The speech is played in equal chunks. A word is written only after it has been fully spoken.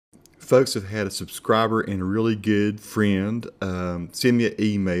folks have had a subscriber and a really good friend send me an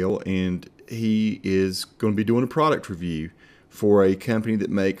email, and he is going to be doing a product review for a company that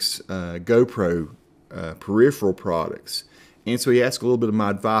makes GoPro peripheral products. And so he asked a little bit of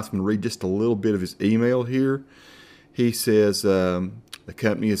my advice. I'm going to read just a little bit of his email here. He says the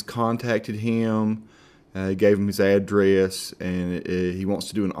company has contacted him, gave him his address, and he wants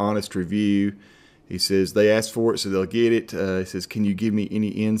to do an honest review. He says they asked for it, so they'll get it. He says, can you give me any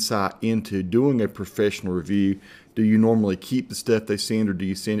insight into doing a professional review? Do you normally keep the stuff they send, or do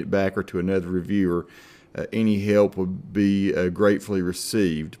you send it back or to another reviewer? Any help would be gratefully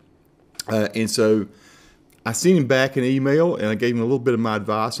received. And so I sent him back an email, and I gave him a little bit of my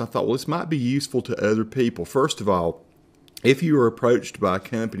advice. And I thought, well, this might be useful to other people. First of all, if you are approached by a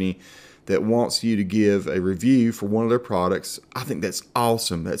company that wants you to give a review for one of their products, I think that's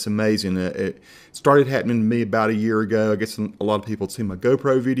awesome. That's amazing. It started happening to me about a year ago. I guess a lot of people had seen my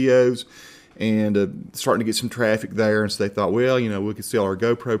GoPro videos and starting to get some traffic there. And so they thought, well, we could sell our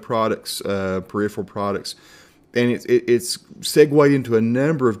GoPro products, peripheral products. And it's segued into a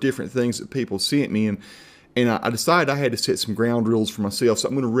number of different things that people sent me. And I decided I had to set some ground rules for myself. So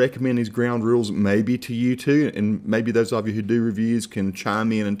I'm going to recommend these ground rules maybe to you too. And maybe those of you who do reviews can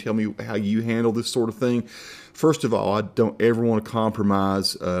chime in and tell me how you handle this sort of thing. First of all, I don't ever want to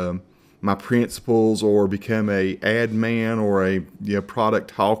compromise my principles or become a ad man or a product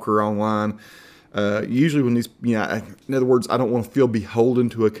talker online. Usually when these, in other words, I don't want to feel beholden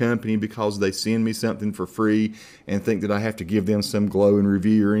to a company because they send me something for free and think that I have to give them some glowing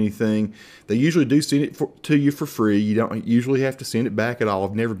review or anything. They usually do send it to you for free. You don't usually have to send it back at all.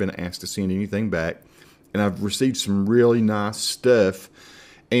 I've never been asked to send anything back. And I've received some really nice stuff.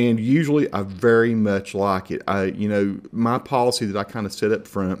 And usually I very much like it. My policy that I kind of set up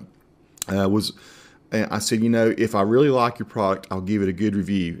front was, I said, if I really like your product, I'll give it a good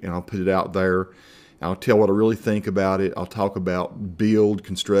review and I'll put it out there. I'll tell what I really think about it. I'll talk about build,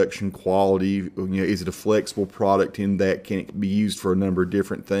 construction, quality. Is it a flexible product in that? Can it be used for a number of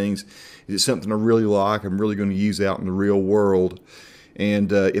different things? Is it something I really like? I'm really going to use out in the real world.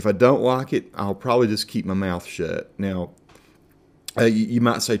 And if I don't like it, I'll probably just keep my mouth shut. Now, you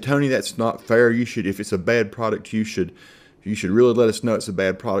might say, Tony, that's not fair. If it's a bad product, you should really let us know it's a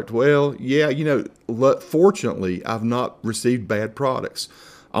bad product. Well, yeah, fortunately, I've not received bad products.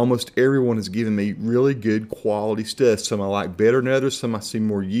 Almost everyone has given me really good quality stuff. Some I like better than others. Some I see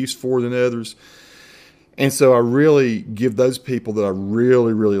more use for than others. And so I really give those people that I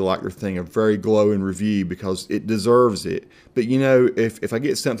really, really like their thing a very glowing review because it deserves it. But, if I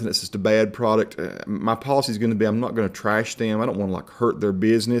get something that's just a bad product, my policy is going to be I'm not going to trash them. I don't want to hurt their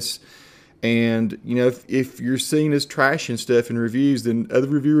business. And, if you're seen as trashing stuff in reviews, then other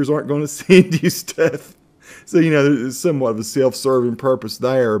reviewers aren't going to send you stuff. So, there's somewhat of a self-serving purpose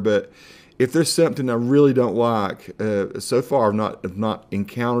there. But if there's something I really don't like, so far I've not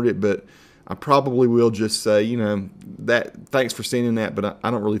encountered it, but I probably will just say, thanks for sending that, but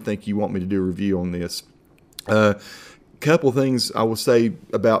I don't really think you want me to do a review on this. Couple of things I will say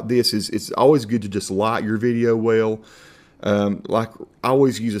about this is it's always good to just light your video well. Like I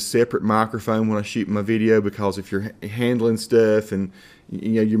always use a separate microphone when I shoot my video because if you're handling stuff and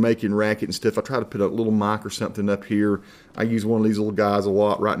you're making racket and stuff, I try to put a little mic or something up here. I use one of these little guys a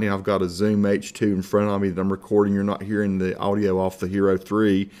lot. Right now I've got a Zoom H2 in front of me that I'm recording. You're not hearing the audio off the Hero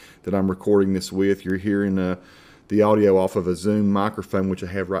 3 that I'm recording this with. You're hearing the audio off of a Zoom microphone, which I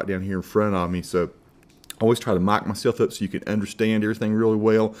have right down here in front of me. So I always try to mic myself up so you can understand everything really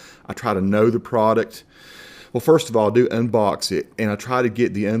well. I try to know the product. Well, first of all, I do unbox it, and I try to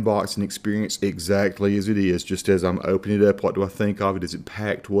get the unboxing experience exactly as it is, just as I'm opening it up. What do I think of it? Is it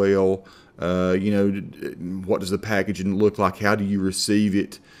packed well? What does the packaging look like? How do you receive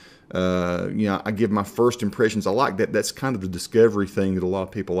it? I give my first impressions. I like that. That's kind of the discovery thing that a lot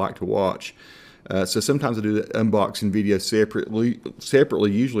of people like to watch. So sometimes I do the unboxing video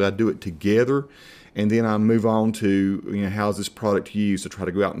separately. Usually I do it together, and then I move on to, how's this product used? I try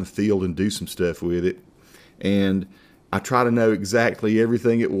to go out in the field and do some stuff with it. And I try to know exactly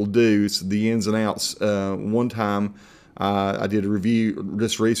everything it will do, so the ins and outs. One time I did a review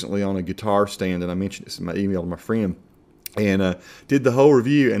just recently on a guitar stand, and I mentioned this in my email to my friend, and did the whole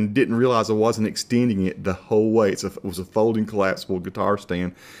review and didn't realize I wasn't extending it the whole way. It was a folding collapsible guitar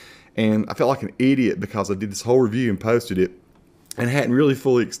stand, and I felt like an idiot because I did this whole review and posted it and hadn't really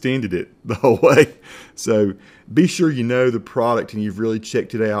fully extended it the whole way. So be sure you know the product and you've really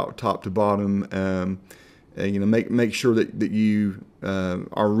checked it out top to bottom. make sure that you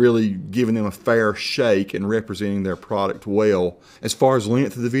are really giving them a fair shake and representing their product well. As far as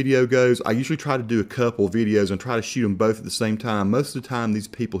length of the video goes, I usually try to do a couple of videos and try to shoot them both at the same time. Most of the time, these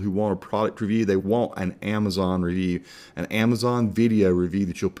people who want a product review, they want an Amazon review, an Amazon video review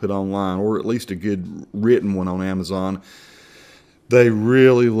that you'll put online, or at least a good written one on Amazon. They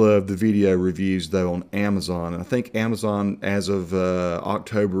really love the video reviews, though, on Amazon. And I think Amazon, as of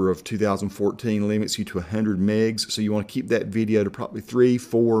October of 2014, limits you to 100 megs. So you want to keep that video to probably 3,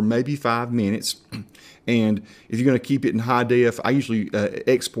 4, maybe 5 minutes. And if you're going to keep it in high def, I usually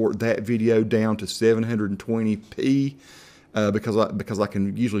export that video down to 720p because I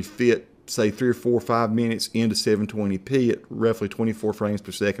can usually fit, say, 3 or 4 or 5 minutes into 720p at roughly 24 frames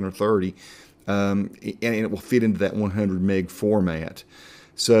per second or 30. And it will fit into that 100 meg format.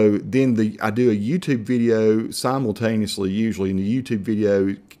 So then I do a YouTube video simultaneously, usually. In the YouTube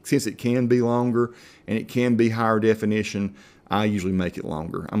video, since it can be longer and it can be higher definition, I usually make it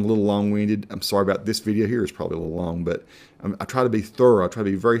longer. I'm a little long-winded. I'm sorry about this video here. It's probably a little long, but I try to be thorough. I try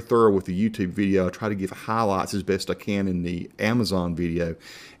to be very thorough with the YouTube video. I try to give highlights as best I can in the Amazon video.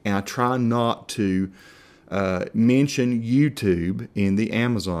 And I try not to mention YouTube in the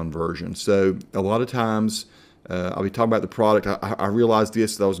Amazon version. So a lot of times I'll be talking about the product. I realized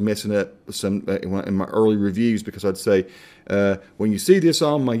this, that I was messing up some in my early reviews, because I'd say, when you see this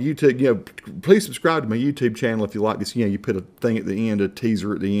on my YouTube, please subscribe to my YouTube channel if you like this. You put a thing at the end, a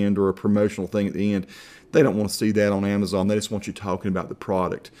teaser at the end, or a promotional thing at the end. They don't want to see that on Amazon. They just want you talking about the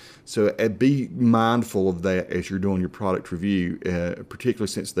product. So be mindful of that as you're doing your product review, particularly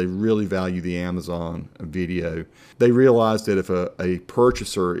since they really value the Amazon video. They realize that if a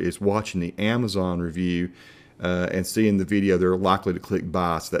purchaser is watching the Amazon review and seeing the video, they're likely to click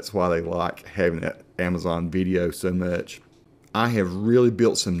buy. So that's why they like having that Amazon video so much. I have really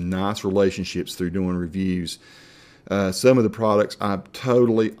built some nice relationships through doing reviews. Some of the products I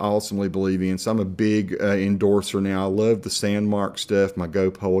totally awesomely believe in. So I'm a big endorser now. I love the Sandmark stuff, my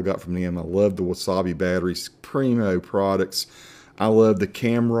GoPro I got from them. I love the Wasabi batteries, primo products. I love the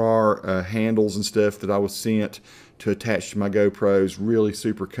Camrar handles and stuff that I was sent to attach to my GoPros. Really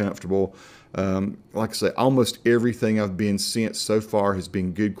super comfortable. Like I say, almost everything I've been sent so far has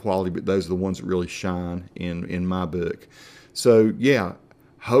been good quality, but those are the ones that really shine in my book. So yeah.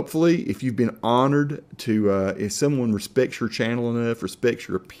 Hopefully, if you've been honored to, if someone respects your channel enough, respects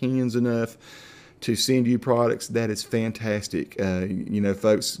your opinions enough to send you products, that is fantastic.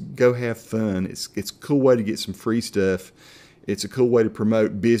 Folks, go have fun. It's a cool way to get some free stuff. It's a cool way to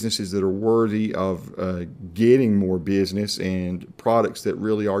promote businesses that are worthy of getting more business, and products that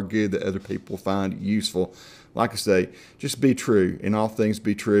really are good that other people find useful. Like I say, just be true. In all things,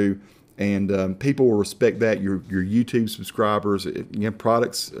 be true. And people will respect that. Your YouTube subscribers,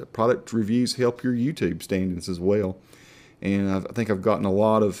 product reviews help your YouTube standings as well. And I think I've gotten a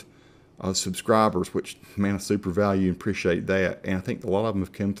lot of subscribers, which, man, I super value and appreciate that. And I think a lot of them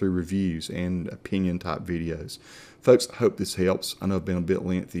have come through reviews and opinion type videos. Folks, I hope this helps. I know I've been a bit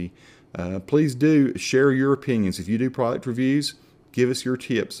lengthy. Please do share your opinions. If you do product reviews, give us your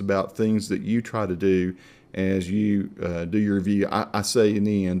tips about things that you try to do as you do your review. I say in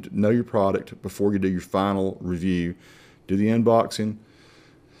the end, know your product before you do your final review. Do the unboxing,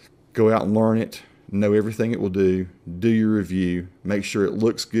 go out and learn it, know everything it will do your review, make sure it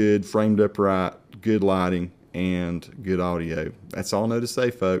looks good, framed up right, good lighting, and good audio. That's all I know to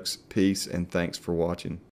say, folks. Peace, and thanks for watching.